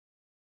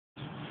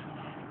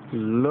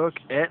Look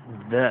at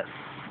this.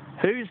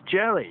 Who's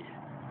jelly?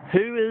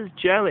 Who is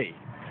jelly?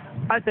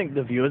 I think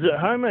the viewers at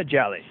home are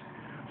jelly.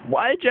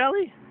 Why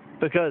jelly?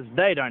 Because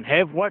they don't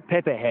have what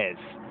Pepe has.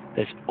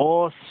 This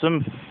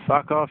awesome,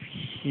 fuck-off,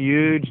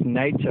 huge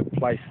nature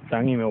place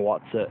thingy, or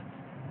what's it?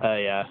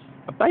 A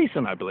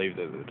basin, I believe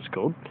that it's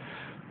called.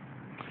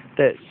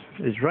 That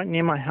is right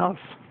near my house.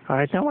 I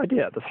had no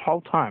idea this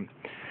whole time.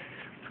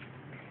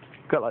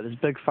 Got like this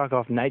big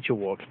fuck-off nature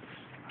walk.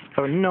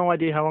 I have no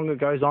idea how long it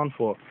goes on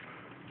for.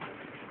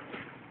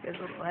 Goes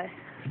all the way.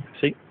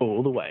 See,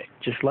 all the way,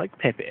 just like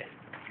Pepe.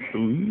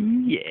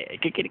 Ooh, yeah.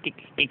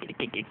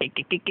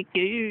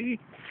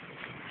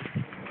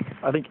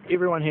 I think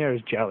everyone here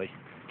is jelly.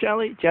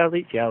 Jelly,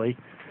 jelly, jelly.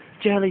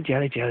 Jelly,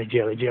 jelly, jelly,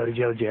 jelly, jelly,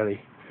 jelly,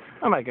 jelly.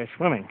 I might go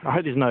swimming. I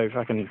hope there's no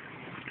fucking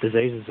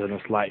diseases in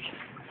this lake.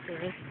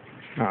 There is.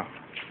 Oh,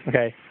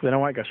 okay. Then I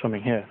won't go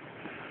swimming here.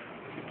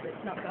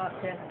 Let's not go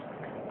up there.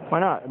 Why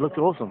not? It looks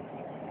awesome.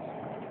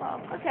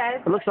 Oh, okay.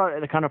 It looks like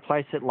the kind of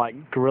place that like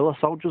guerrilla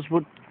soldiers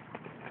would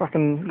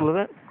fucking live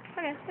at.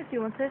 Okay, if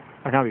you want to.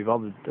 I can't be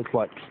bothered. It's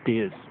like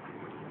stairs.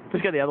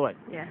 Let's go the other way.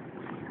 Yeah.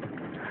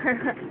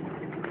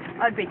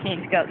 I'd be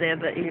keen to go up there,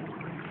 but you'd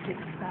get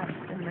fast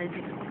and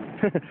lazy.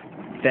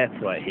 That's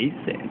what he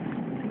said.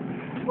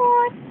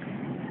 What?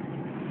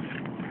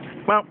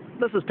 Well,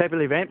 this is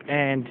Pepe Vamp,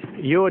 and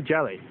you're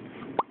jelly.